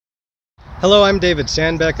Hello, I'm David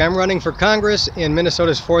Sandbeck. I'm running for Congress in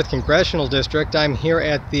Minnesota's 4th Congressional District. I'm here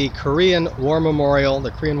at the Korean War Memorial,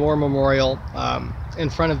 in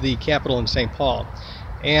front of the Capitol in St. Paul.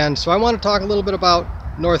 And so I want to talk a little bit about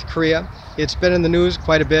North Korea. It's been in the news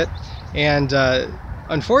quite a bit, and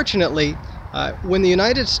unfortunately, when the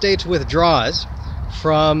United States withdraws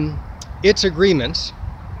from its agreements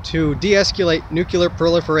to de-escalate nuclear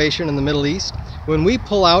proliferation in the Middle East, when we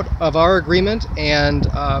pull out of our agreement and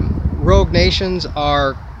rogue nations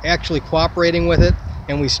are actually cooperating with it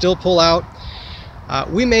and we still pull out,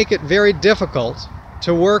 we make it very difficult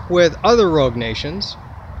to work with other rogue nations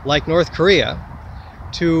like North Korea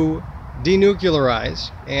to denuclearize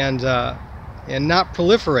and not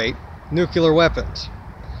proliferate nuclear weapons.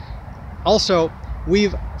 Also,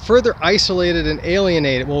 we've further isolated and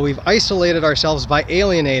alienated, we've isolated ourselves by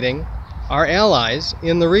alienating our allies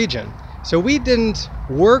in the region. So we didn't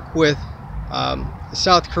work with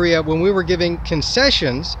South Korea when we were giving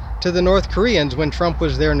concessions to the North Koreans when Trump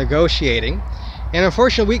was there negotiating. And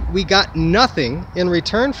unfortunately, we got nothing in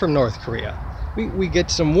return from North Korea. We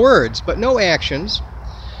get some words, but no actions.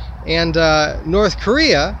 And North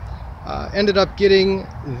Korea ended up getting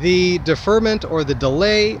the deferment or the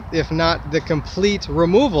delay, if not the complete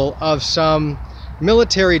removal of some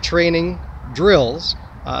military training drills,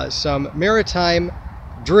 some maritime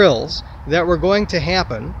drills that were going to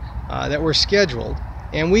happen, that were scheduled,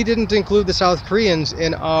 and we didn't include the South Koreans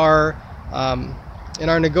in our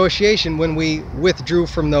negotiation when we withdrew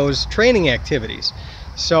from those training activities.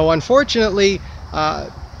 So unfortunately,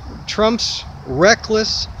 Trump's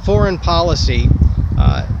reckless foreign policy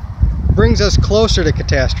brings us closer to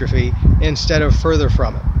catastrophe instead of further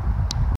from it.